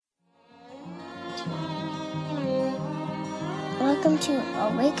welcome to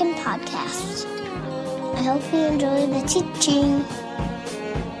Awaken Podcast. I hope you enjoy the teaching.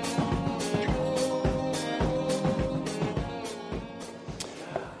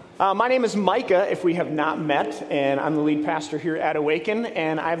 My name is Micah, if we have not met, and I'm the lead pastor here at Awaken,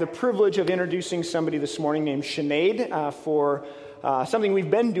 and I have the privilege of introducing somebody this morning named Sinead for something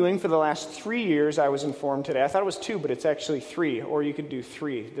we've been doing for the last 3 years, I was informed today. I thought it was 2, but it's actually 3, or you could do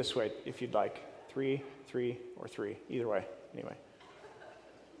 3 this way if you'd like. 3, 3, or 3, either way. Anyway.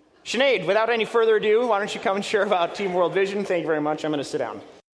 Sinead, without any further ado, why don't you come and share about Team World Vision? Thank you very much. I'm going to sit down.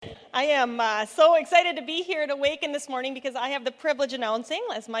 I am so excited to be here at Awaken this morning because I have the privilege announcing,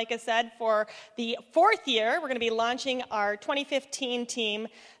 as Micah said, for the 4th year, we're going to be launching our 2015 team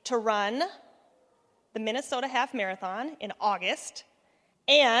to run the Minnesota Half Marathon in August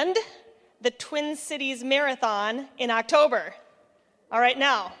and the Twin Cities Marathon in October. All right,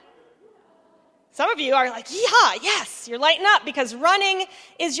 now, some of you are like, yeah, yes, you're lighting up because running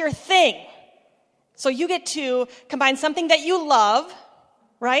is your thing. So you get to combine something that you love,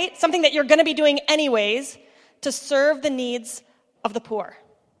 right? Something that you're going to be doing anyways to serve the needs of the poor.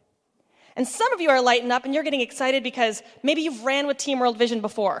 And some of you are lighting up and you're getting excited because maybe you've ran with Team World Vision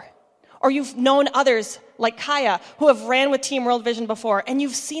before, or you've known others like Kaya who have ran with Team World Vision before, and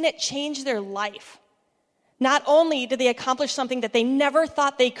you've seen it change their life. Not only did they accomplish something that they never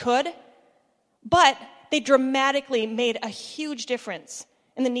thought they could, but they dramatically made a huge difference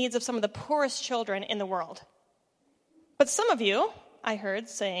in the needs of some of the poorest children in the world. But some of you, I heard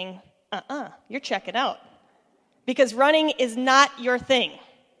saying, you're checking out. Because running is not your thing,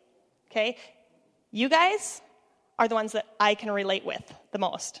 okay? You guys are the ones that I can relate with the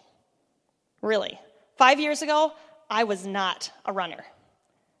most. Really. 5 years ago, I was not a runner.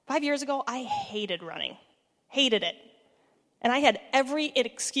 5 years ago, I hated running. Hated it. And I had every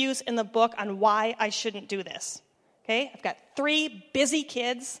excuse in the book on why I shouldn't do this, okay? I've got 3 busy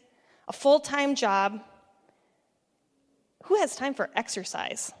kids, a full-time job. Who has time for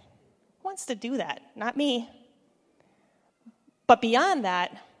exercise? Who wants to do that? Not me. But beyond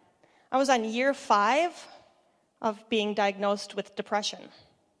that, I was on year 5 of being diagnosed with depression.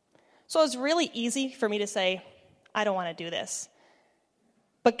 So it was really easy for me to say, I don't want to do this.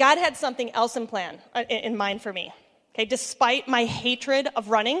 But God had something else in mind for me. Okay, despite my hatred of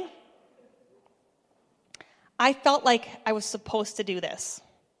running, I felt like I was supposed to do this.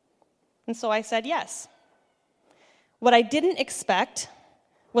 And so I said yes. What I didn't expect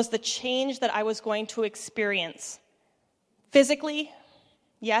was the change that I was going to experience. Physically,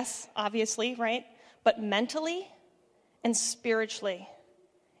 yes, obviously, right? But mentally and spiritually,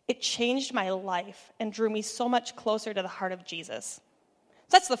 it changed my life and drew me so much closer to the heart of Jesus.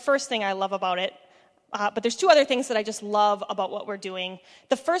 So that's the first thing I love about it. But there's 2 other things that I just love about what we're doing.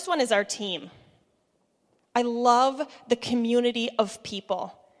 The first one is our team. I love the community of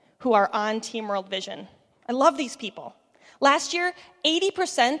people who are on Team World Vision. I love these people. Last year,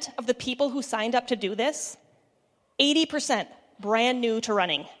 80% of the people who signed up to do this, 80% brand new to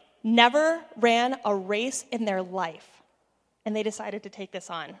running, never ran a race in their life, and they decided to take this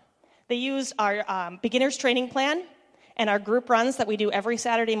on. They used our beginner's training plan and our group runs that we do every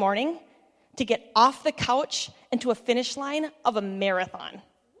Saturday morning to get off the couch into a finish line of a marathon.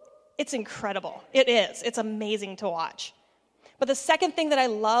 It's incredible. It is. It's amazing to watch. But the second thing that I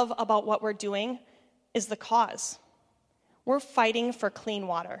love about what we're doing is the cause. We're fighting for clean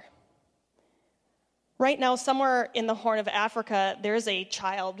water. Right now, somewhere in the Horn of Africa, there's a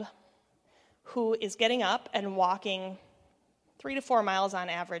child who is getting up and walking 3 to 4 miles on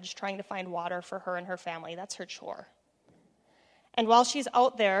average, trying to find water for her and her family. That's her chore. And while she's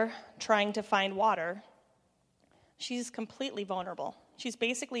out there trying to find water, she's completely vulnerable. She's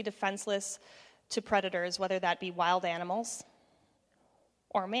basically defenseless to predators, whether that be wild animals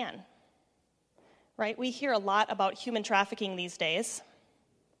or man. Right? We hear a lot about human trafficking these days.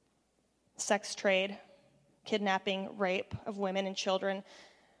 Sex trade, kidnapping, rape of women and children.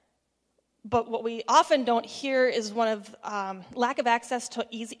 But what we often don't hear is one of lack of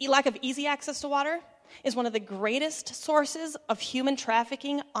easy access to water is one of the greatest sources of human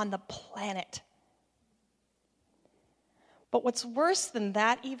trafficking on the planet. But what's worse than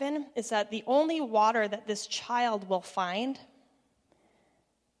that even is that the only water that this child will find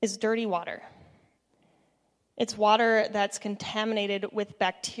is dirty water. It's water that's contaminated with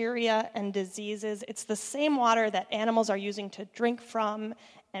bacteria and diseases. It's the same water that animals are using to drink from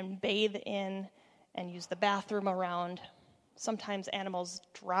and bathe in and use the bathroom around. Sometimes animals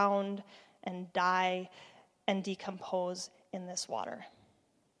drown and die and decompose in this water.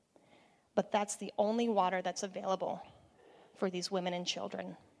 But that's the only water that's available for these women and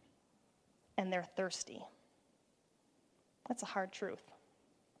children. And they're thirsty. That's a hard truth.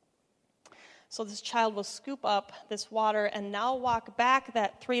 So this child will scoop up this water and now walk back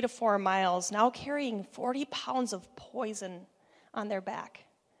that 3 to 4 miles, now carrying 40 pounds of poison on their back.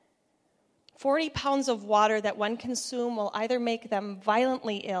 40 pounds of water that when consumed will either make them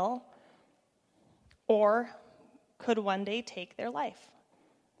violently ill or could one day take their life,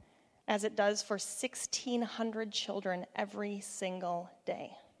 as it does for 1,600 children every single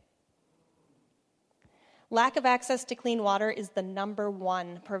day. Lack of access to clean water is the number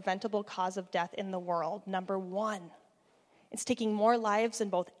one preventable cause of death in the world. Number one. It's taking more lives than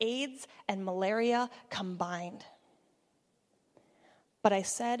both AIDS and malaria combined. But I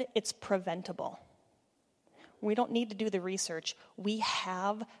said it's preventable. We don't need to do the research. We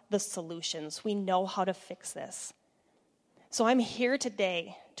have the solutions. We know how to fix this. So I'm here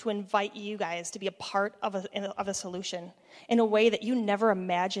today to invite you guys to be a part of a solution in a way that you never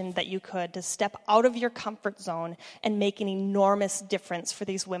imagined that you could, to step out of your comfort zone and make an enormous difference for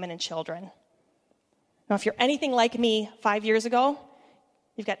these women and children. Now, if you're anything like me 5 years ago,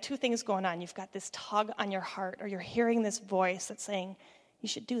 you've got two things going on. You've got this tug on your heart, or you're hearing this voice that's saying, you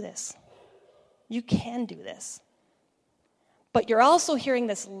should do this. You can do this. But you're also hearing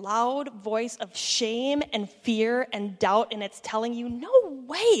this loud voice of shame and fear and doubt, and it's telling you, no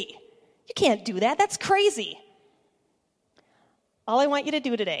way, you can't do that. That's crazy. All I want you to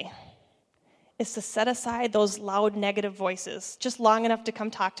do today is to set aside those loud negative voices just long enough to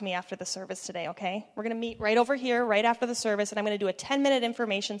come talk to me after the service today, okay? We're going to meet right over here, right after the service, and I'm going to do a 10-minute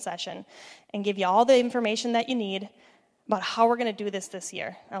information session and give you all the information that you need about how we're going to do this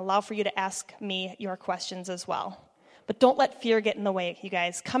year, and allow for you to ask me your questions as well. But don't let fear get in the way, you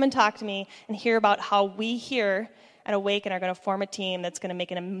guys. Come and talk to me and hear about how we here at Awaken are going to form a team that's going to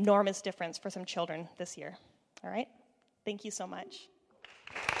make an enormous difference for some children this year. All right? Thank you so much.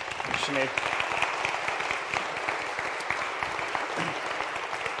 Thanks, Sinead.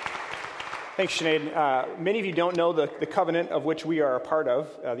 Thanks, Sinead. Many of you don't know the covenant of which we are a part of.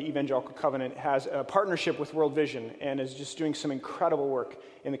 The Evangelical Covenant has a partnership with World Vision and is just doing some incredible work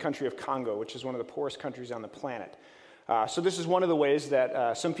in the country of Congo, which is one of the poorest countries on the planet. So this is one of the ways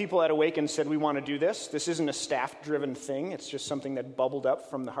that some people at Awaken said we want to do this. This isn't a staff-driven thing. It's just something that bubbled up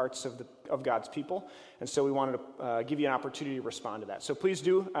from the hearts of God's people. And so we wanted to give you an opportunity to respond to that. So please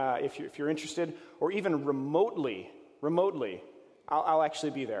do, if you're interested, or even remotely, I'll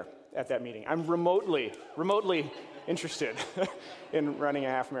actually be there at that meeting. I'm remotely interested in running a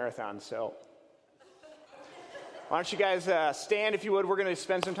half marathon. So why don't you guys stand, if you would. We're going to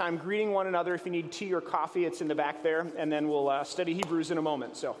spend some time greeting one another. If you need tea or coffee, it's in the back there. And then we'll study Hebrews in a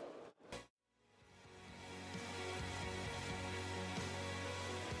moment. So.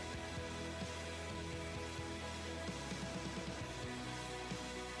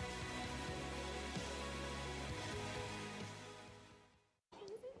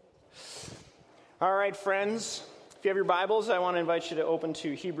 All right, friends. If you have your Bibles, I want to invite you to open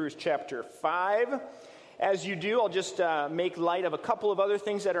to Hebrews chapter 5. As you do, I'll just make light of a couple of other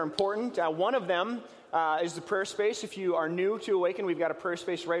things that are important. One of them is the prayer space. If you are new to Awaken, we've got a prayer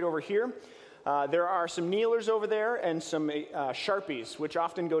space right over here. There are some kneelers over there and some Sharpies, which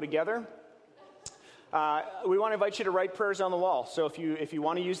often go together. We want to invite you to write prayers on the wall. So if you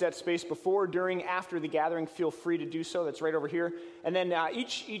want to use that space before, during, after the gathering, feel free to do so. That's right over here. And then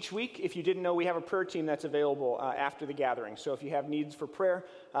each week, if you didn't know, we have a prayer team that's available after the gathering. So if you have needs for prayer,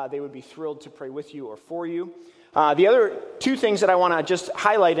 they would be thrilled to pray with you or for you. The other two things that I want to just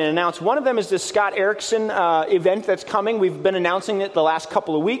highlight and announce, one of them is this Scott Erickson event that's coming. We've been announcing it the last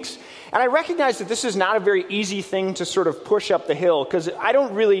couple of weeks. And I recognize that this is not a very easy thing to sort of push up the hill, because I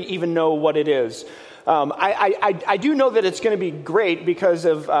don't really even know what it is. I do know that it's going to be great because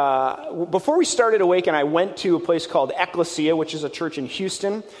of, before we started Awaken, I went to a place called Ecclesia, which is a church in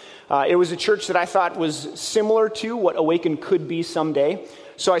Houston. It was a church that I thought was similar to what Awaken could be someday.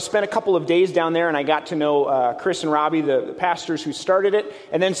 So I spent a couple of days down there, and I got to know Chris and Robbie, the pastors who started it,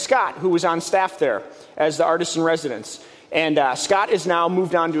 and then Scott, who was on staff there as the artist in residence. And Scott is now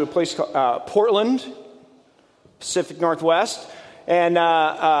moved on to a place called Portland, Pacific Northwest. And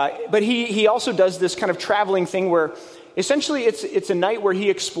but he also does this kind of traveling thing where essentially it's a night where he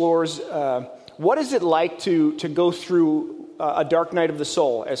explores what is it like to go through a dark night of the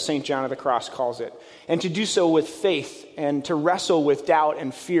soul, as St. John of the Cross calls it, and to do so with faith and to wrestle with doubt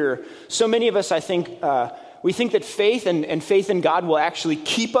and fear. So many of us, I think, we think that faith and faith in God will actually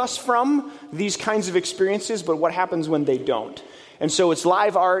keep us from these kinds of experiences, but what happens when they don't? And so it's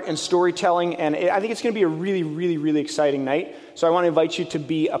live art and storytelling, and I think it's going to be a really, really, really exciting night. So I want to invite you to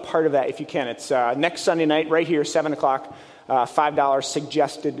be a part of that if you can. It's next Sunday night right here, 7 o'clock, $5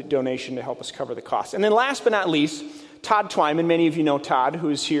 suggested donation to help us cover the cost. And then last but not least, Todd Twyman. Many of you know Todd,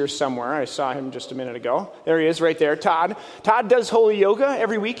 who's here somewhere. I saw him just a minute ago. There he is right there, Todd. Todd does Holy Yoga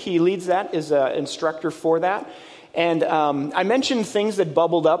every week. He leads that, is an instructor for that. And I mentioned things that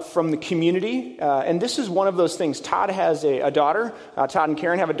bubbled up from the community, and this is one of those things. Todd has a daughter. Todd and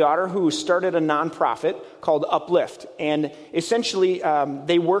Karen have a daughter who started a nonprofit called Uplift. And essentially,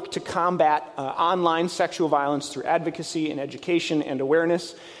 they work to combat online sexual violence through advocacy and education and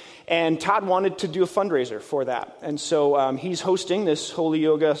awareness. And Todd wanted to do a fundraiser for that. And so he's hosting this Holy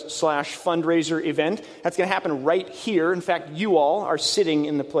Yoga / fundraiser event. That's going to happen right here. In fact, you all are sitting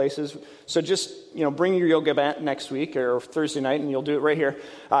in the places. So just, bring your yoga mat next week or Thursday night, and you'll do it right here.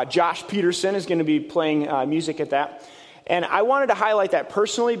 Josh Peterson is going to be playing music at that. And I wanted to highlight that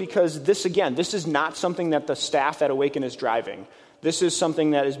personally because this is not something that the staff at Awaken is driving. This is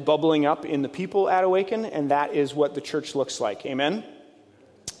something that is bubbling up in the people at Awaken, and that is what the church looks like. Amen?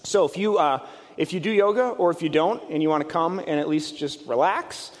 So if you do yoga or if you don't and you want to come and at least just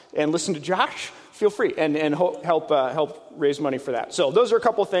relax and listen to Josh, feel free and help raise money for that. So those are a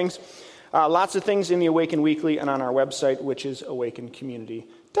couple of things. Lots of things in the Awaken Weekly and on our website, which is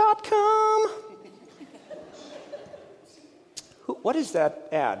awakencommunity.com. What is that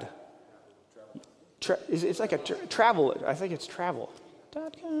ad? It's like a travel. I think it's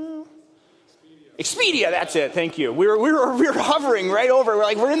travel.com. Expedia, that's it. Thank you. We were hovering right over. We're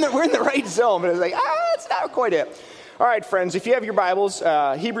like we're in the right zone, but it's like it's not quite it. All right, friends. If you have your Bibles,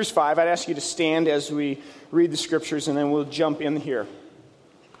 Hebrews 5, I'd ask you to stand as we read the scriptures, and then we'll jump in here.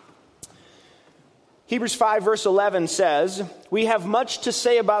 Hebrews 5 verse 11 says, "We have much to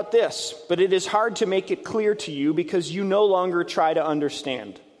say about this, but it is hard to make it clear to you because you no longer try to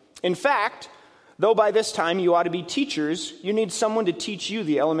understand. In fact, though by this time you ought to be teachers, you need someone to teach you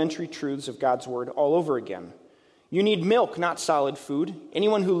the elementary truths of God's word all over again. You need milk, not solid food.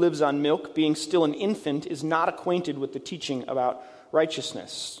 Anyone who lives on milk, being still an infant, is not acquainted with the teaching about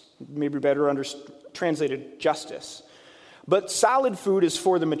righteousness." Maybe better translated, justice. "But solid food is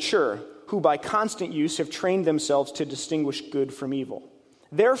for the mature, who by constant use have trained themselves to distinguish good from evil.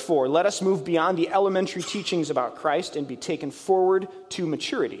 Therefore, let us move beyond the elementary teachings about Christ and be taken forward to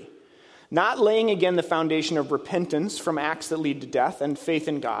maturity, not laying again the foundation of repentance from acts that lead to death and faith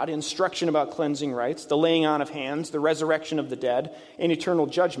in God, instruction about cleansing rites, the laying on of hands, the resurrection of the dead, and eternal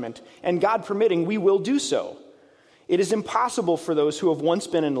judgment, and God permitting, we will do so. It is impossible for those who have once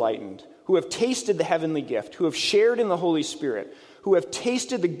been enlightened, who have tasted the heavenly gift, who have shared in the Holy Spirit, who have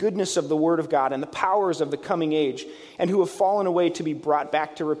tasted the goodness of the Word of God and the powers of the coming age, and who have fallen away to be brought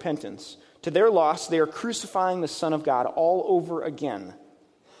back to repentance. To their loss, they are crucifying the Son of God all over again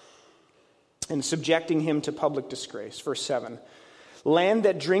and subjecting him to public disgrace." Verse 7, "Land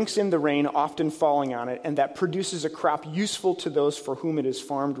that drinks in the rain, often falling on it, and that produces a crop useful to those for whom it is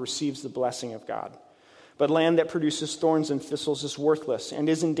farmed, receives the blessing of God. But land that produces thorns and thistles is worthless and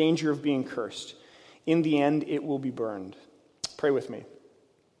is in danger of being cursed. In the end, it will be burned." Pray with me.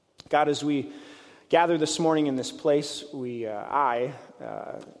 God, as we gather this morning in this place, I'm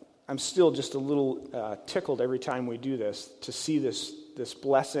still just a little tickled every time we do this, to see this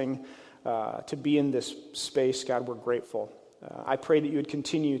blessing, to be in this space. God, we're grateful. I pray that you would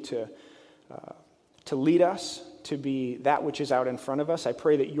continue to lead us, to be that which is out in front of us. I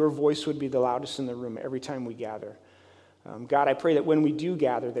pray that your voice would be the loudest in the room every time we gather. God, I pray that when we do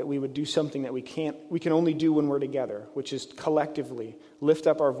gather, that we would do something that we can only do when we're together, which is collectively lift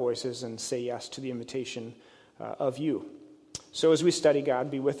up our voices and say yes to the invitation of you. So as we study,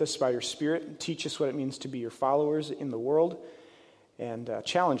 God, be with us by your Spirit. Teach us what it means to be your followers in the world. And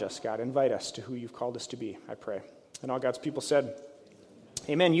challenge us, God. Invite us to who you've called us to be, I pray. And all God's people said,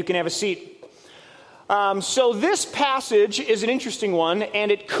 amen. You can have a seat. So this passage is an interesting one,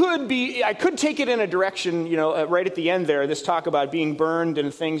 and I could take it in a direction, right at the end there, this talk about being burned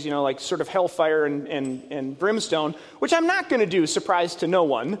and things, like sort of hellfire and brimstone, which I'm not going to do, surprise to no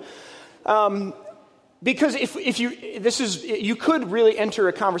one. Because you could really enter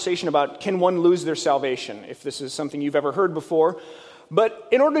a conversation about, can one lose their salvation, if this is something you've ever heard before. But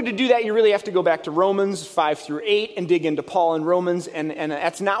in order to do that, you really have to go back to Romans 5 through 8 and dig into Paul and Romans, and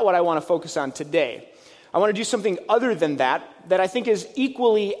that's not what I want to focus on today. I want to do something other than that I think is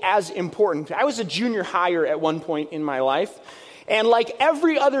equally as important. I was a junior higher at one point in my life, and like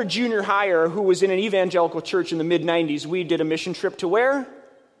every other junior higher who was in an evangelical church in the mid-90s, we did a mission trip to where?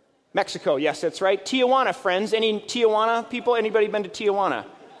 Mexico, yes, that's right. Tijuana, friends. Any Tijuana people? Anybody been to Tijuana?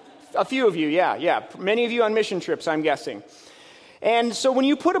 A few of you, yeah. Many of you on mission trips, I'm guessing. And so when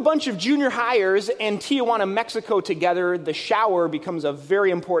you put a bunch of junior hires and Tijuana, Mexico together, the shower becomes a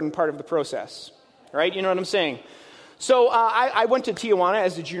very important part of the process. Right? You know what I'm saying? So I went to Tijuana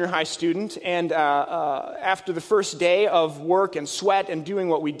as a junior high student, and after the first day of work and sweat and doing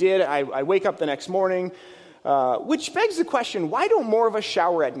what we did, I wake up the next morning, which begs the question, why don't more of us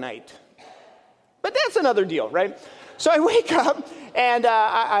shower at night? But that's another deal, right? So I wake up, and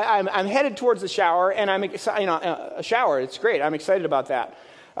I'm headed towards the shower, and I'm excited. A shower, it's great. I'm excited about that.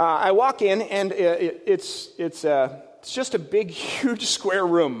 I walk in, and it's just a big, huge square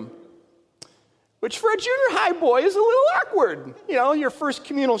room, which for a junior high boy is a little awkward. Your first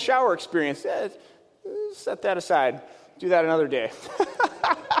communal shower experience. Set that aside. Do that another day.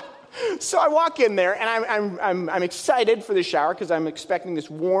 So I walk in there, and I'm excited for the shower because I'm expecting this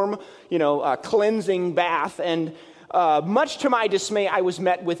warm, cleansing bath. And much to my dismay, I was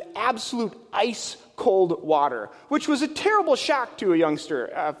met with absolute ice cold water, which was a terrible shock to a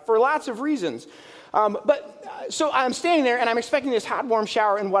youngster for lots of reasons. So I'm standing there, and I'm expecting this hot, warm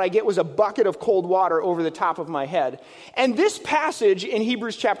shower, and what I get was a bucket of cold water over the top of my head. And this passage in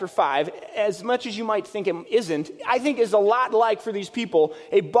Hebrews chapter 5, as much as you might think it isn't, I think is a lot like, for these people,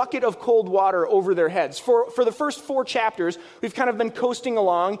 a bucket of cold water over their heads. For the first 4 chapters, we've kind of been coasting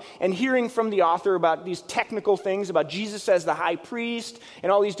along and hearing from the author about these technical things, about Jesus as the high priest,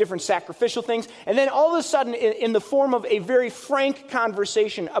 and all these different sacrificial things. And then all of a sudden, in the form of a very frank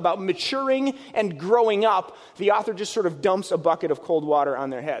conversation about maturing and growing up, the author just sort of dumps a bucket of cold water on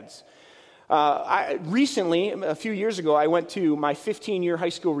their heads. Recently, a few years ago, I went to my 15-year high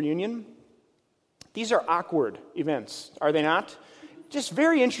school reunion. These are awkward events, are they not? Just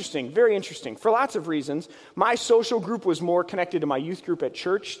very interesting, for lots of reasons. My social group was more connected to my youth group at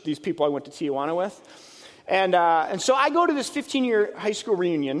church, these people I went to Tijuana with. And so I go to this 15-year high school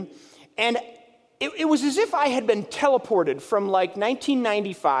reunion, and it was as if I had been teleported from like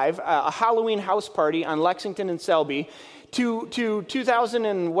 1995, a Halloween house party on Lexington and Selby, to 2000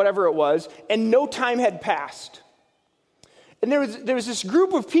 and whatever it was, and no time had passed. And there was this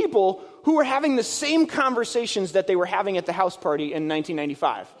group of people who were having the same conversations that they were having at the house party in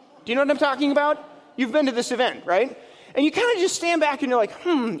 1995. Do you know what I'm talking about? You've been to this event, right? And you kind of just stand back and you're like,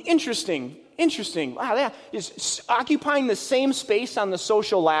 interesting. Wow, that is occupying the same space on the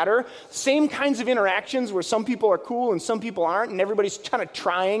social ladder, same kinds of interactions where some people are cool and some people aren't, and everybody's kind of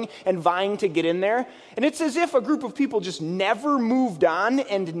trying and vying to get in there. And it's as if a group of people just never moved on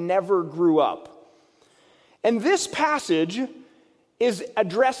and never grew up. And this passage is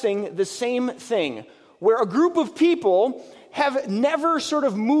addressing the same thing, where a group of people have never sort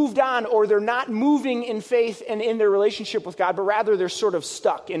of moved on, or they're not moving in faith and in their relationship with God, but rather they're sort of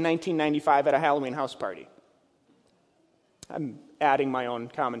stuck in 1995 at a Halloween house party. I'm adding my own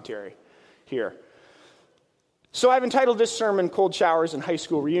commentary here. So I've entitled this sermon, Cold Showers and High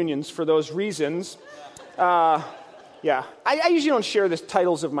School Reunions, for those reasons. I usually don't share the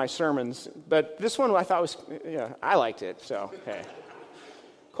titles of my sermons, but this one I thought was, I liked it, so, hey.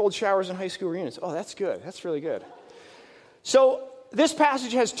 Cold Showers and High School Reunions. Oh, that's good. That's really good. So this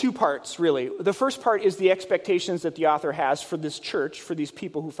passage has 2 parts, really. The first part is the expectations that the author has for this church, for these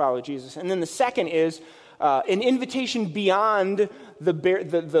people who follow Jesus. And then the second is an invitation beyond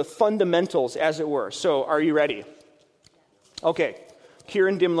the fundamentals, as it were. So are you ready? Okay.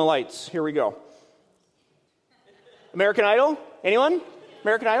 Kieran, dim the lights. Here we go. American Idol? Anyone?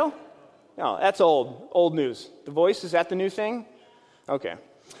 American Idol? No, that's old news. The Voice, is that the new thing? Okay.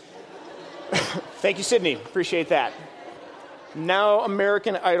 Thank you, Sydney. Appreciate that. Now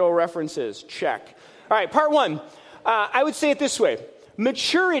American Idol references. Check. All right, part 1. I would say it this way.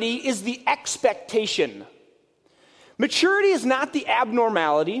 Maturity is the expectation. Maturity is not the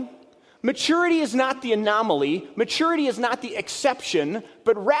abnormality. Maturity is not the anomaly. Maturity is not the exception,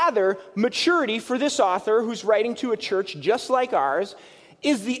 but rather maturity for this author who's writing to a church just like ours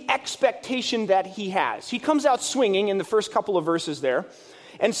is the expectation that he has. He comes out swinging in the first couple of verses there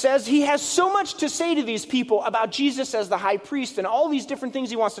and says he has so much to say to these people about Jesus as the high priest and all these different things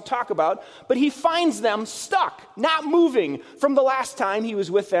he wants to talk about, but he finds them stuck, not moving from the last time he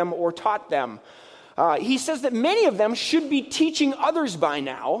was with them or taught them. He says that many of them should be teaching others by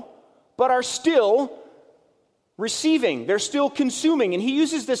now, but are still receiving, they're still consuming. And he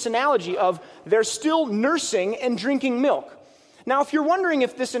uses this analogy of they're still nursing and drinking milk. Now, if you're wondering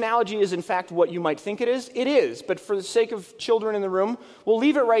if this analogy is in fact what you might think it is, but for the sake of children in the room, we'll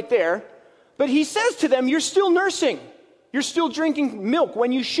leave it right there. But he says to them, you're still nursing. You're still drinking milk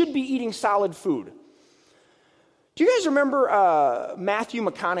when you should be eating solid food. Do you guys remember Matthew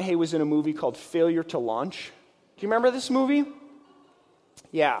McConaughey was in a movie called Failure to Launch? Do you remember this movie?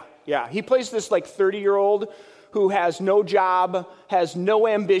 Yeah. He plays this like 30-year-old who has no job, has no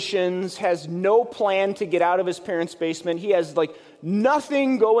ambitions, has no plan to get out of his parents' basement. He has like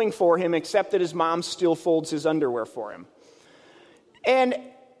nothing going for him except that his mom still folds his underwear for him. And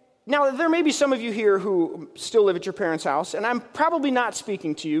now, there may be some of you here who still live at your parents' house, and I'm probably not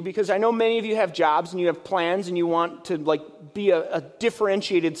speaking to you because I know many of you have jobs and you have plans and you want to like be a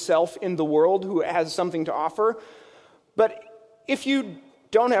differentiated self in the world who has something to offer. But if you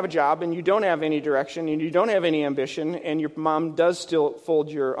don't have a job and you don't have any direction and you don't have any ambition and your mom does still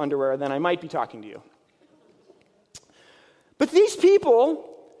fold your underwear, then I might be talking to you. But these people,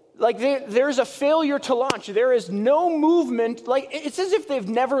 like there's a failure to launch. There is no movement. Like it's as if they've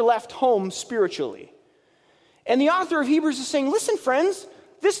never left home spiritually. And the author of Hebrews is saying, listen, friends,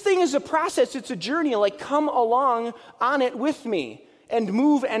 this thing is a process. It's a journey. Like come along on it with me and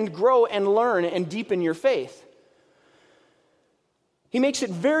move and grow and learn and deepen your faith. He makes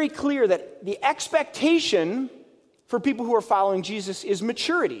it very clear that the expectation for people who are following Jesus is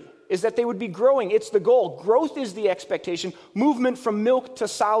maturity. Is that they would be growing. It's the goal. Growth is the expectation. Movement from milk to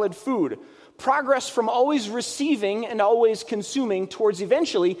solid food. Progress from always receiving and always consuming towards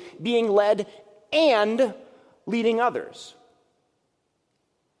eventually being led and leading others.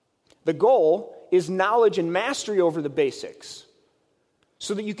 The goal is knowledge and mastery over the basics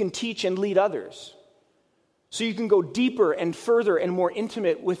so that you can teach and lead others. So you can go deeper and further and more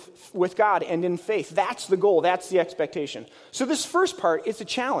intimate with God and in faith. That's the goal. That's the expectation. So this first part, it's a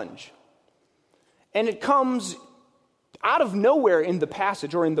challenge. And it comes out of nowhere in the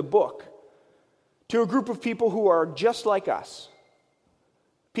passage or in the book to a group of people who are just like us.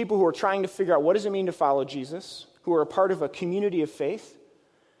 People who are trying to figure out what does it mean to follow Jesus, who are a part of a community of faith.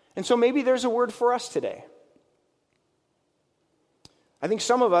 And so maybe there's a word for us today. I think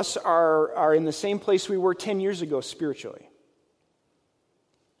some of us are in the same place we were 10 years ago spiritually.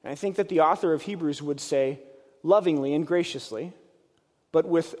 And I think that the author of Hebrews would say, lovingly and graciously, but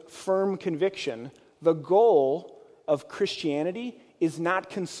with firm conviction, the goal of Christianity is not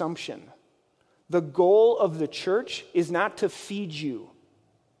consumption. The goal of the church is not to feed you,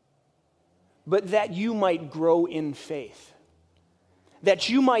 but that you might grow in faith. That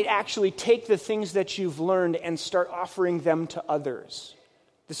you might actually take the things that you've learned and start offering them to others.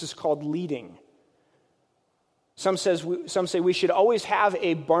 This is called leading. Some say we should always have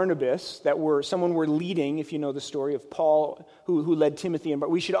a Barnabas, someone we're leading, if you know the story of Paul who led Timothy. But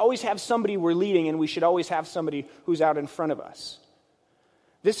we should always have somebody we're leading, and we should always have somebody who's out in front of us.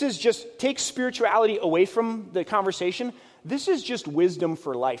 This is just, take spirituality away from the conversation. This is just wisdom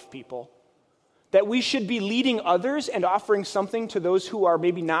for life, people. That we should be leading others and offering something to those who are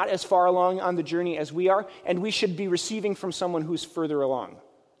maybe not as far along on the journey as we are, and we should be receiving from someone who's further along.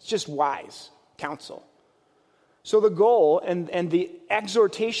 It's just wise counsel. So the goal and the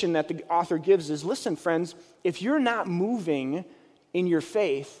exhortation that the author gives is, listen, friends, if you're not moving in your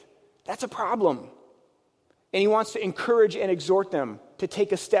faith, that's a problem. And he wants to encourage and exhort them to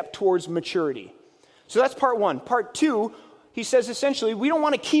take a step towards maturity. So that's part one. Part two, he says essentially, we don't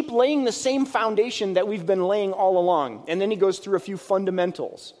want to keep laying the same foundation that we've been laying all along. And then he goes through a few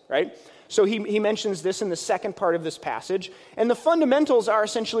fundamentals, right? So he mentions this in the second part of this passage. And the fundamentals are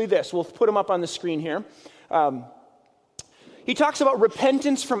essentially this. We'll put them up on the screen here. He talks about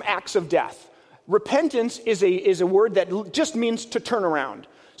repentance from acts of death. Repentance is a word that just means to turn around.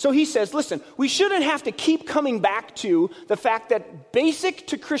 So he says, listen, we shouldn't have to keep coming back to the fact that basic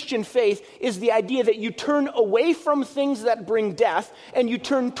to Christian faith is the idea that you turn away from things that bring death and you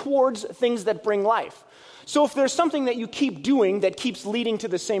turn towards things that bring life. So if there's something that you keep doing that keeps leading to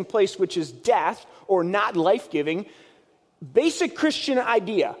the same place, which is death or not life-giving, basic Christian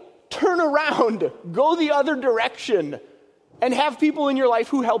idea, turn around, go the other direction, and have people in your life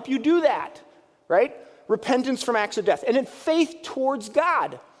who help you do that, right? Repentance from acts of death. And then faith towards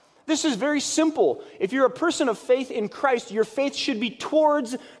God. This is very simple. If you're a person of faith in Christ, your faith should be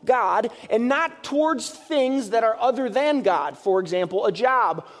towards God and not towards things that are other than God. For example, a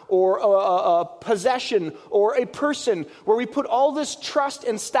job or a possession or a person where we put all this trust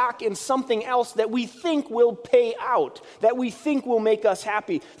and stock in something else that we think will pay out, that we think will make us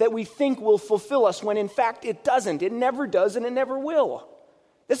happy, that we think will fulfill us, when in fact it doesn't. It never does and it never will.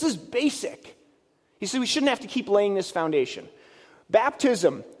 This is basic. You see, we shouldn't have to keep laying this foundation.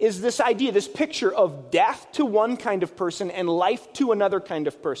 Baptism is this idea, this picture of death to one kind of person and life to another kind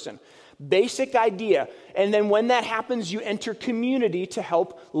of person. Basic idea. And then when that happens, you enter community to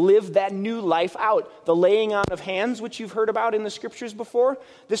help live that new life out. The laying on of hands, which you've heard about in the scriptures before,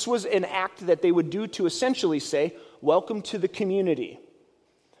 this was an act that they would do to essentially say, welcome to the community.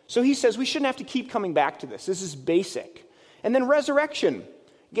 So he says we shouldn't have to keep coming back to this. This is basic. And then resurrection.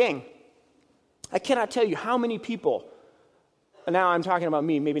 Gang, I cannot tell you how many people, and now I'm talking about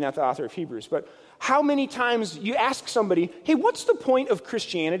me, maybe not the author of Hebrews, but how many times you ask somebody, hey, what's the point of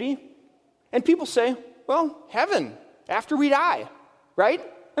Christianity? And people say, well, heaven, after we die, right?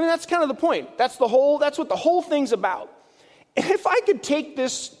 I mean, that's kind of the point. That's what the whole thing's about. And if I could take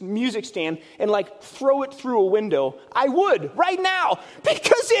this music stand and throw it through a window, I would right now,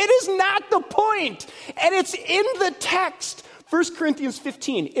 because it is not the point. And it's in the text. 1 Corinthians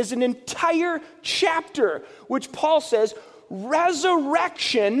 15 is an entire chapter, which Paul says,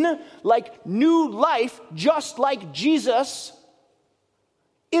 resurrection, like new life, just like Jesus,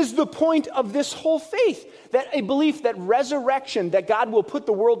 is the point of this whole faith. That a belief that resurrection, that God will put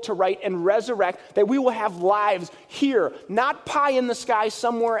the world to right and resurrect, that we will have lives here, not pie in the sky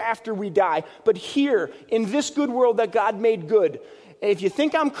somewhere after we die, but here in this good world that God made good. If you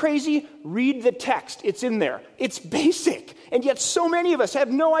think I'm crazy, read the text. It's in there. It's basic. And yet so many of us have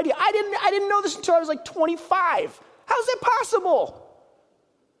no idea. I didn't know this until I was 25. How's that possible?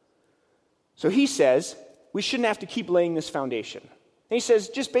 So he says we shouldn't have to keep laying this foundation. And he says,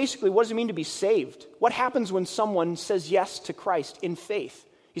 just basically, what does it mean to be saved? What happens when someone says yes to Christ in faith?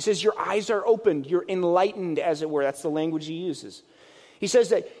 He says, your eyes are opened, you're enlightened, as it were. That's the language he uses. He says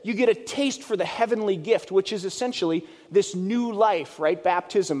that you get a taste for the heavenly gift, which is essentially this new life, right?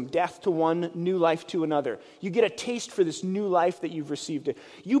 Baptism, death to one, new life to another. You get a taste for this new life that you've received.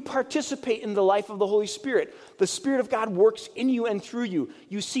 You participate in the life of the Holy Spirit. The Spirit of God works in you and through you.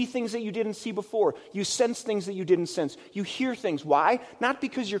 You see things that you didn't see before. You sense things that you didn't sense. You hear things. Why? Not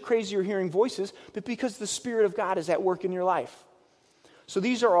because you're crazy or hearing voices, but because the Spirit of God is at work in your life. So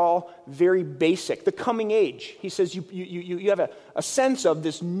these are all very basic. The coming age, he says you have a sense of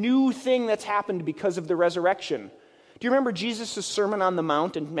this new thing that's happened because of the resurrection. Do you remember Jesus' Sermon on the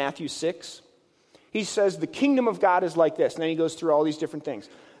Mount in Matthew 6? He says the kingdom of God is like this, and then he goes through all these different things.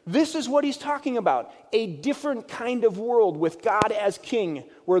 This is what he's talking about, a different kind of world with God as king,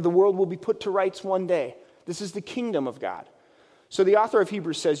 where the world will be put to rights one day. This is the kingdom of God. So the author of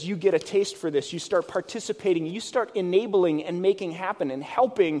Hebrews says you get a taste for this. You start participating. You start enabling and making happen and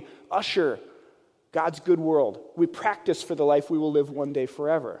helping usher God's good world. We practice for the life we will live one day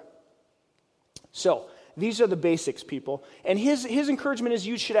forever. So these are the basics, people. And his encouragement is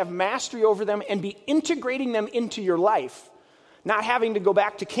you should have mastery over them and be integrating them into your life, not having to go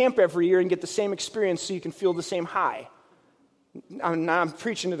back to camp every year and get the same experience so you can feel the same high. I'm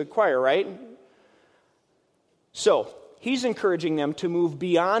preaching to the choir, right? So he's encouraging them to move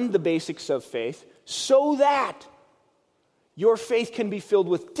beyond the basics of faith so that your faith can be filled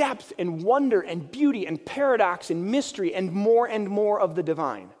with depth and wonder and beauty and paradox and mystery and more of the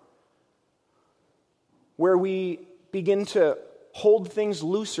divine. Where we begin to hold things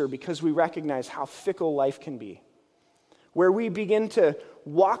looser because we recognize how fickle life can be. Where we begin to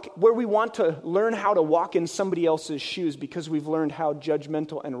where we want to learn how to walk in somebody else's shoes because we've learned how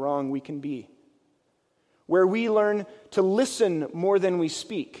judgmental and wrong we can be. Where we learn to listen more than we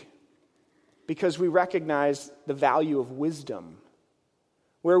speak because we recognize the value of wisdom.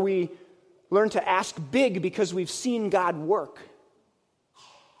 Where we learn to ask big because we've seen God work.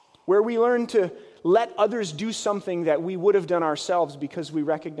 Where we learn to let others do something that we would have done ourselves because we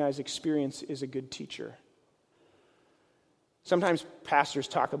recognize experience is a good teacher. Sometimes pastors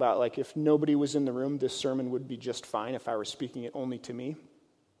talk about if nobody was in the room, this sermon would be just fine if I were speaking it only to me.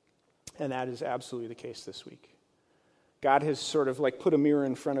 And that is absolutely the case this week. God has sort of put a mirror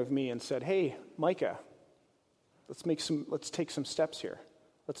in front of me and said, hey, Micah, let's take some steps here.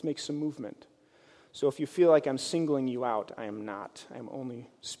 Let's make some movement. So if you feel like I'm singling you out, I am not. I'm only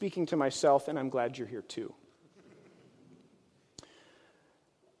speaking to myself, and I'm glad you're here too.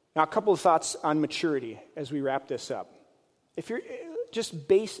 Now, a couple of thoughts on maturity as we wrap this up. If you're just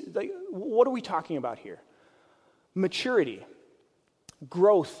what are we talking about here? Maturity.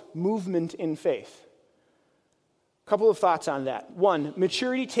 Growth, movement in faith. A couple of thoughts on that. One,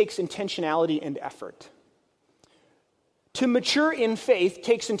 maturity takes intentionality and effort. To mature in faith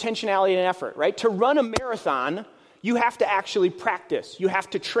takes intentionality and effort, right? To run a marathon, you have to actually practice. You have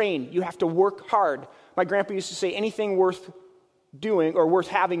to train. You have to work hard. My grandpa used to say anything worth doing or worth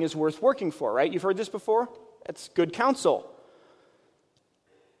having is worth working for, right? You've heard this before? That's good counsel.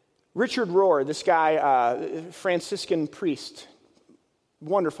 Richard Rohr, this guy, Franciscan priest,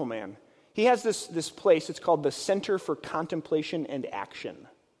 wonderful man. He has this place, it's called the Center for Contemplation and Action,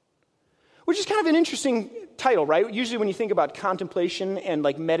 which is kind of an interesting title, right? Usually when you think about contemplation and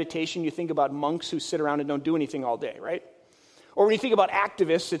meditation, you think about monks who sit around and don't do anything all day, right? Or when you think about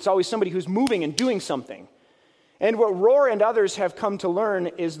activists, it's always somebody who's moving and doing something. And what Rohr and others have come to learn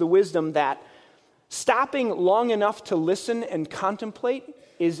is the wisdom that stopping long enough to listen and contemplate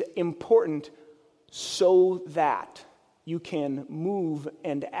is important so that you can move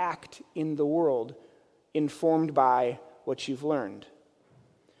and act in the world informed by what you've learned.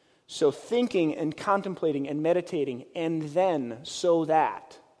 So thinking and contemplating and meditating, and then so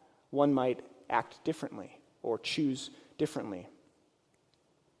that one might act differently or choose differently.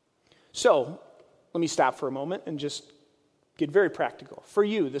 So let me stop for a moment and just get very practical. For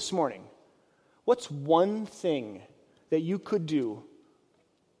you this morning, what's one thing that you could do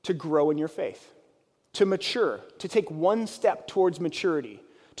to grow in your faith, to mature, to take one step towards maturity,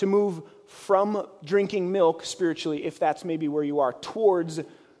 to move from drinking milk spiritually, if that's maybe where you are, towards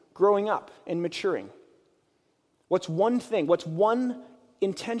growing up and maturing? What's one thing, what's one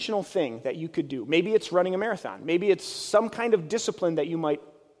intentional thing that you could do? Maybe it's running a marathon. Maybe it's some kind of discipline that you might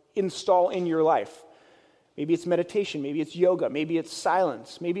install in your life. Maybe it's meditation. Maybe it's yoga. Maybe it's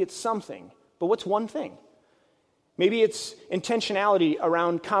silence. Maybe it's something. But what's one thing? Maybe it's intentionality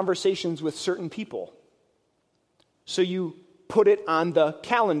around conversations with certain people. So you put it on the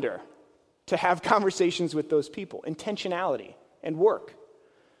calendar to have conversations with those people. Intentionality and work.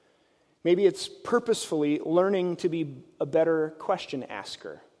 Maybe it's purposefully learning to be a better question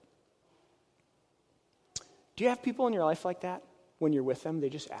asker. Do you have people in your life like that? When you're with them, they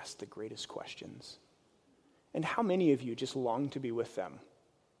just ask the greatest questions. And how many of you just long to be with them?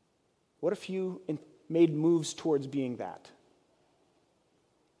 What if you made moves towards being that?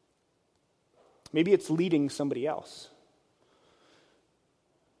 Maybe it's leading somebody else.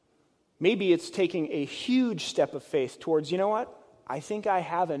 Maybe it's taking a huge step of faith towards, you know what? I think I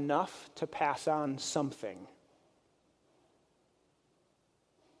have enough to pass on something.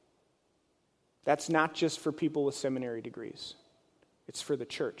 That's not just for people with seminary degrees. It's for the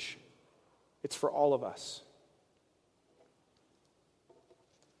church. It's for all of us.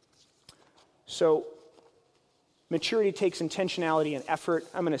 So, maturity takes intentionality and effort.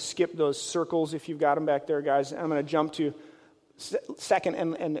 I'm going to skip those circles if you've got them back there, guys. I'm going to jump to second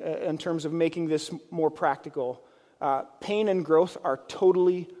and in terms of making this more practical. Pain and growth are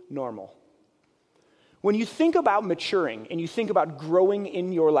totally normal. When you think about maturing and you think about growing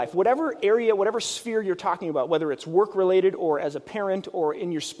in your life, whatever area, whatever sphere you're talking about, whether it's work-related or as a parent or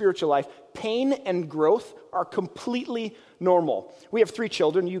in your spiritual life, pain and growth are completely normal. We have 3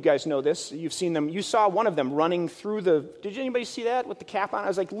 children. You guys know this. You've seen them. You saw one of them running through did anybody see that with the cap on? I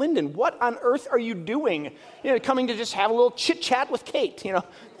was like, Lyndon, what on earth are you doing? Coming to just have a little chit-chat with Kate,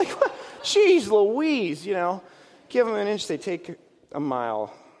 Like, what? Jeez Louise, Give them an inch, they take a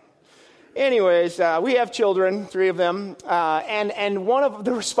mile. Anyways, we have children, 3 of them, and one of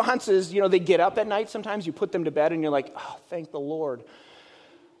the responses, they get up at night sometimes, you put them to bed, and you're like, oh, thank the Lord.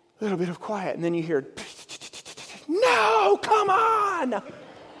 A little bit of quiet, and then you hear, no, come on!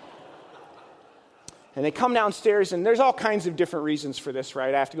 And they come downstairs, and there's all kinds of different reasons for this,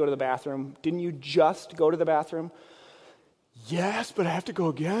 right? I have to go to the bathroom. Didn't you just go to the bathroom? Yes, but I have to go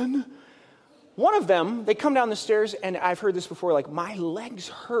again? One of them, they come down the stairs, and I've heard this before, like, my legs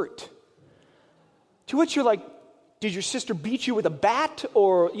hurt. To which you're like, did your sister beat you with a bat?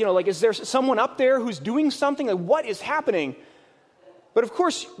 Or, is there someone up there who's doing something? Like, what is happening? But of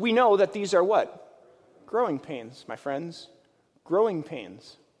course, we know that these are what? Growing pains, my friends. Growing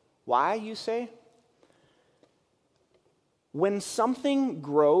pains. Why, you say? When something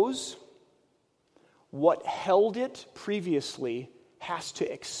grows, what held it previously has to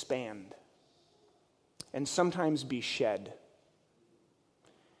expand and sometimes be shed.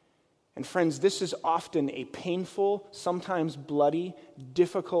 And friends, this is often a painful, sometimes bloody,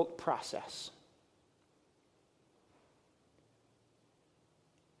 difficult process.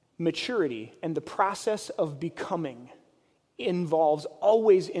 Maturity and the process of becoming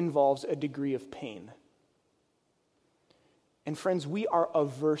always involves a degree of pain. And friends, we are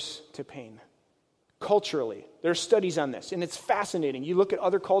averse to pain. Culturally, there are studies on this, and it's fascinating. You look at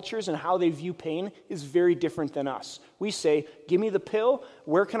other cultures and how they view pain is very different than us. We say, give me the pill,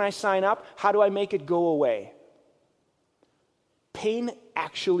 where can I sign up, how do I make it go away? Pain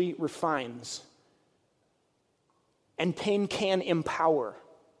actually refines, and pain can empower.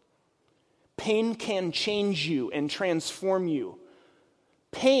 Pain can change you and transform you.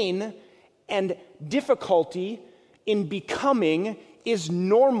 Pain and difficulty in becoming is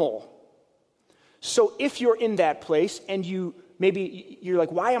normal. So if you're in that place and you're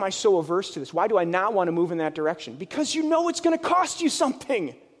like, why am I so averse to this? Why do I not want to move in that direction? Because you know it's going to cost you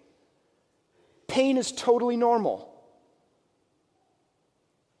something. Pain is totally normal.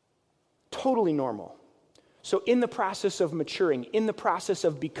 Totally normal. So in the process of maturing, in the process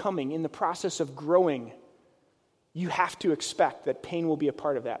of becoming, in the process of growing, you have to expect that pain will be a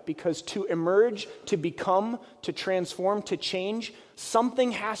part of that. Because to emerge, to become, to transform, to change,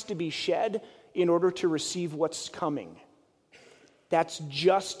 something has to be shed in order to receive what's coming. That's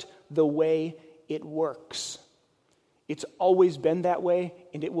just the way it works. It's always been that way,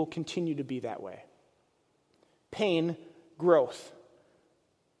 and it will continue to be that way. Pain, growth.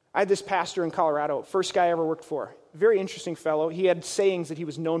 I had this pastor in Colorado, first guy I ever worked for. Very interesting fellow. He had sayings that he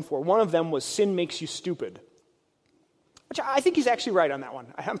was known for. One of them was, sin makes you stupid. Which I think he's actually right on that one.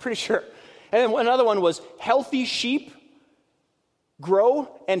 I'm pretty sure. And then another one was, healthy sheep grow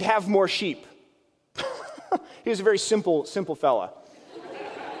and have more sheep. He was a very simple fella.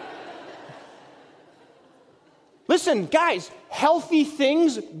 Listen, guys, healthy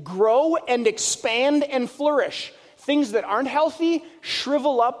things grow and expand and flourish. Things that aren't healthy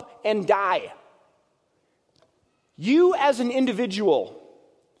shrivel up and die. You as an individual,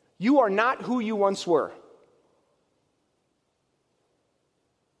 you are not who you once were.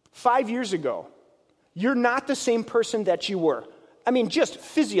 5 years ago, you're not the same person that you were. I mean, just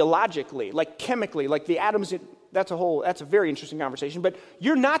physiologically, like chemically, like the atoms, that's a very interesting conversation, but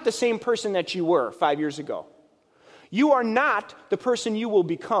you're not the same person that you were 5 years ago. You are not the person you will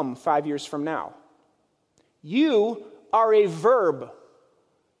become 5 years from now. You are a verb.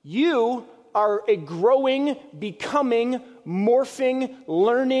 You are a growing, becoming, morphing,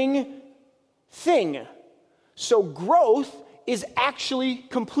 learning thing. So growth is actually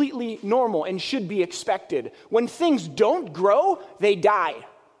completely normal and should be expected. When things don't grow, they die.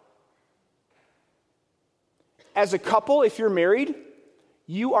 As a couple, if you're married,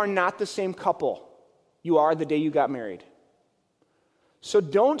 you are not the same couple you are the day you got married. So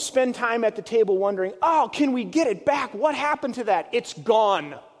don't spend time at the table wondering, oh, can we get it back? What happened to that? It's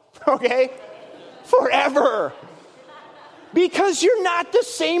gone, okay? Forever. Because you're not the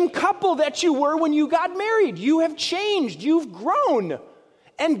same couple that you were when you got married. You have changed. You've grown.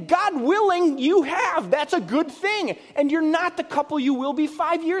 And God willing, you have. That's a good thing. And you're not the couple you will be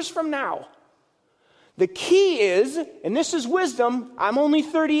 5 years from now. The key is, and this is wisdom, I'm only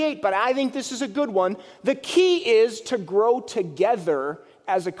 38, but I think this is a good one. The key is to grow together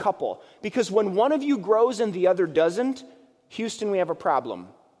as a couple. Because when one of you grows and the other doesn't, Houston, we have a problem.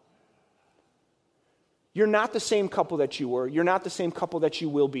 You're not the same couple that you were. You're not the same couple that you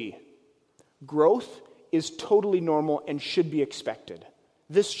will be. Growth is totally normal and should be expected.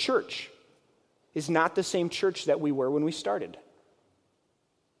 This church is not the same church that we were when we started.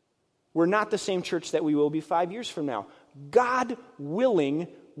 We're not the same church that we will be 5 years from now. God willing,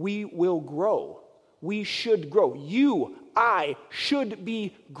 we will grow. We should grow. You, I, should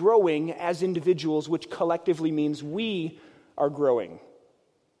be growing as individuals, which collectively means we are growing.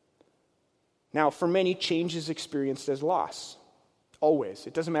 Now, for many, change is experienced as loss. Always.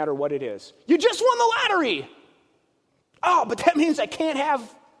 It doesn't matter what it is. You just won the lottery! Oh, but that means I can't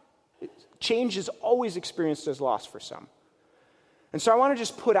have... Change is always experienced as loss for some. And so I want to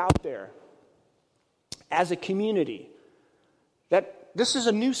just put out there, as a community, that this is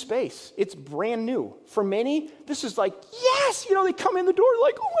a new space. It's brand new. For many, this is like, yes! They come in the door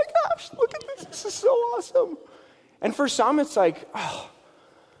like, oh my gosh, look at this. This is so awesome. And for some, it's like, oh,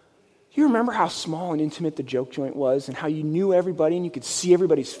 you remember how small and intimate the joke joint was and how you knew everybody and you could see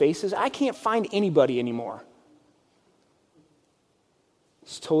everybody's faces? I can't find anybody anymore.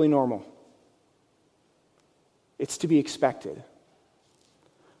 It's totally normal. It's to be expected.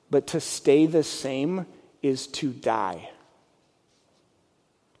 But to stay the same is to die.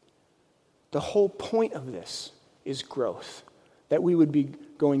 The whole point of this is growth. That we would be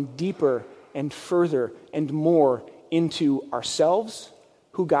going deeper and further and more into ourselves,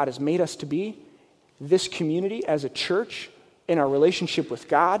 who God has made us to be, this community as a church, in our relationship with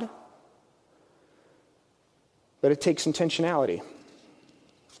God. But it takes intentionality.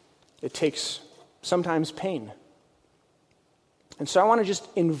 It takes sometimes pain. And so I want to just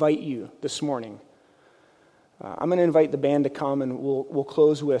invite you this morning. I'm going to invite the band to come, and we'll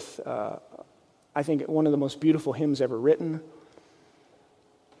close with, I think, one of the most beautiful hymns ever written.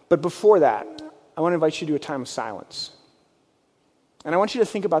 But before that, I want to invite you to a time of silence. And I want you to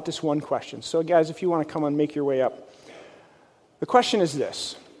think about this one question. So guys, if you want to come and make your way up. The question is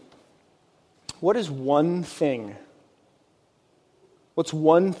this. What is one thing? What's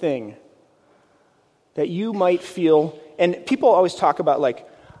one thing that you might feel, and people always talk about like,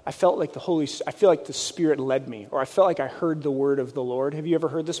 I feel like the Spirit led me, or I felt like I heard the word of the Lord. Have you ever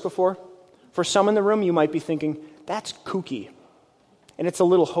heard this before? For some in the room, you might be thinking, that's kooky, and it's a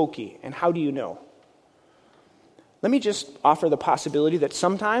little hokey, and how do you know? Let me just offer the possibility that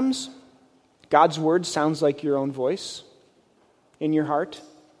sometimes God's word sounds like your own voice in your heart.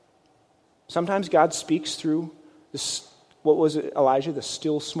 Sometimes God speaks through this, what was it, Elijah, the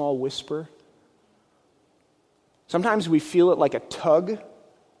still small whisper. Sometimes we feel it like a tug,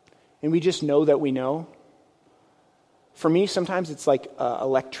 and we just know that we know. For me, sometimes it's like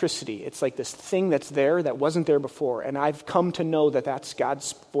electricity. It's like this thing that's there that wasn't there before, and I've come to know that that's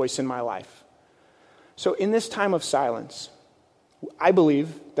God's voice in my life. So in this time of silence, I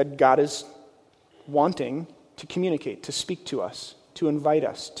believe that God is wanting to communicate, to speak to us, to invite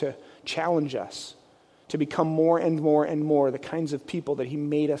us, to challenge us, to become more and more and more the kinds of people that he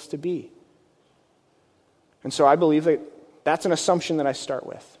made us to be. And so I believe that that's an assumption that I start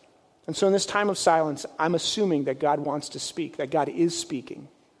with. And so in this time of silence, I'm assuming that God wants to speak, that God is speaking.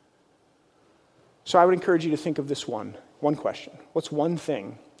 So I would encourage you to think of this one question. What's one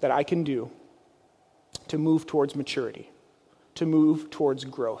thing that I can do to move towards maturity, to move towards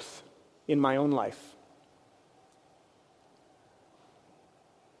growth in my own life?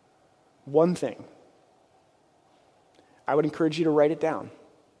 One thing. I would encourage you to write it down.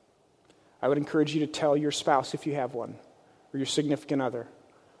 I would encourage you to tell your spouse if you have one, or your significant other.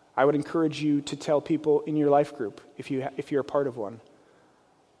 I would encourage you to tell people in your life group, if you're a part of one,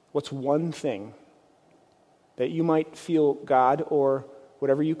 what's one thing that you might feel God, or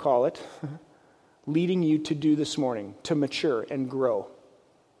whatever you call it, leading you to do this morning, to mature and grow.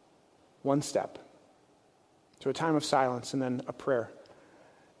 One step. So a time of silence and then a prayer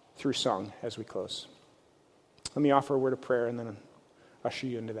through song as we close. Let me offer a word of prayer and then usher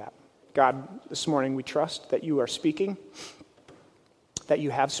you into that. God, this morning we trust that you are speaking, that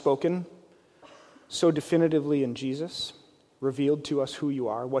you have spoken so definitively in Jesus, revealed to us who you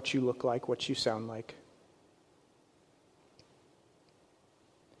are, what you look like, what you sound like.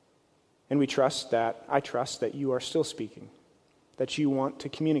 And I trust that you are still speaking, that you want to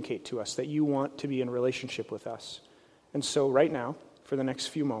communicate to us, that you want to be in relationship with us. And so right now, for the next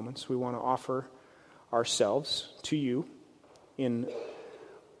few moments, we want to offer ourselves to you in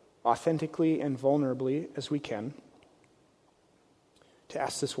authentically and vulnerably as we can to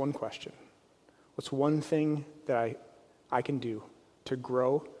ask this one question. What's one thing that I can do to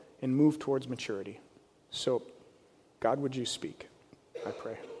grow and move towards maturity? So, God, would you speak? I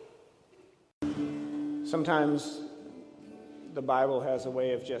pray. Sometimes the Bible has a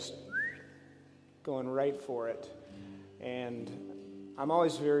way of just going right for it, and I'm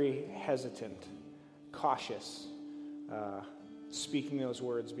always very hesitant, cautious, speaking those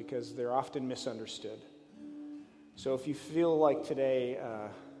words because they're often misunderstood. So if you feel like today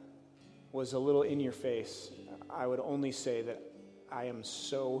was a little in your face, I would only say that I am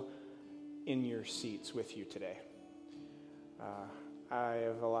so in your seats with you today. I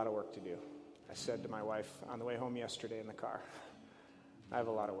have a lot of work to do. I said to my wife on the way home yesterday in the car, I have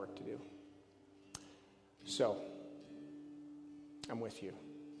a lot of work to do. So, I'm with you.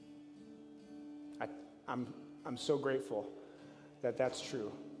 I'm so grateful that that's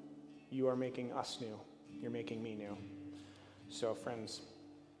true. You are making us new. You're making me new. So, friends,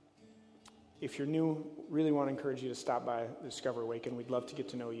 if you're new, really want to encourage you to stop by Discover Awaken. We'd love to get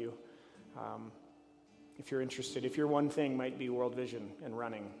to know you. If you're interested, if your one thing might be World Vision and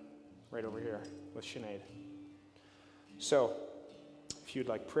running, right over here with Sinead. So, if you'd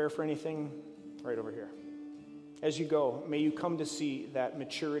like prayer for anything, right over here. As you go, may you come to see that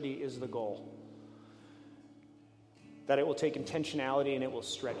maturity is the goal. That it will take intentionality and it will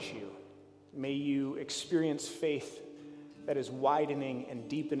stretch you. May you experience faith that is widening and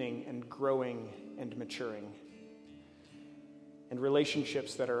deepening and growing and maturing. And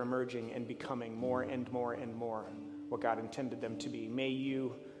relationships that are emerging and becoming more and more and more what God intended them to be. May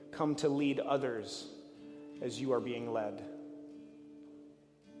you come to lead others as you are being led.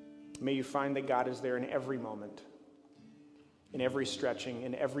 May you find that God is there in every moment, in every stretching,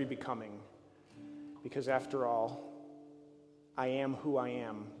 in every becoming. Because after all, I am who I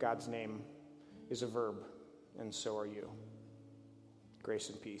am. God's name is a verb, and so are you. Grace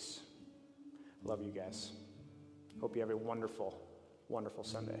and peace. Love you guys. Hope you have a wonderful, wonderful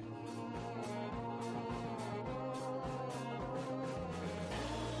Sunday.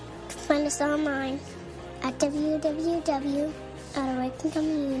 Find us online at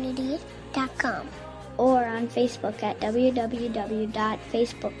www.awakencommunity.com or on Facebook at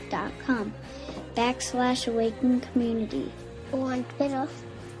www.facebook.com/Awaken Community. or on Twitter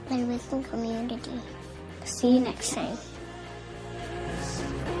at Awaken Community. See you next time.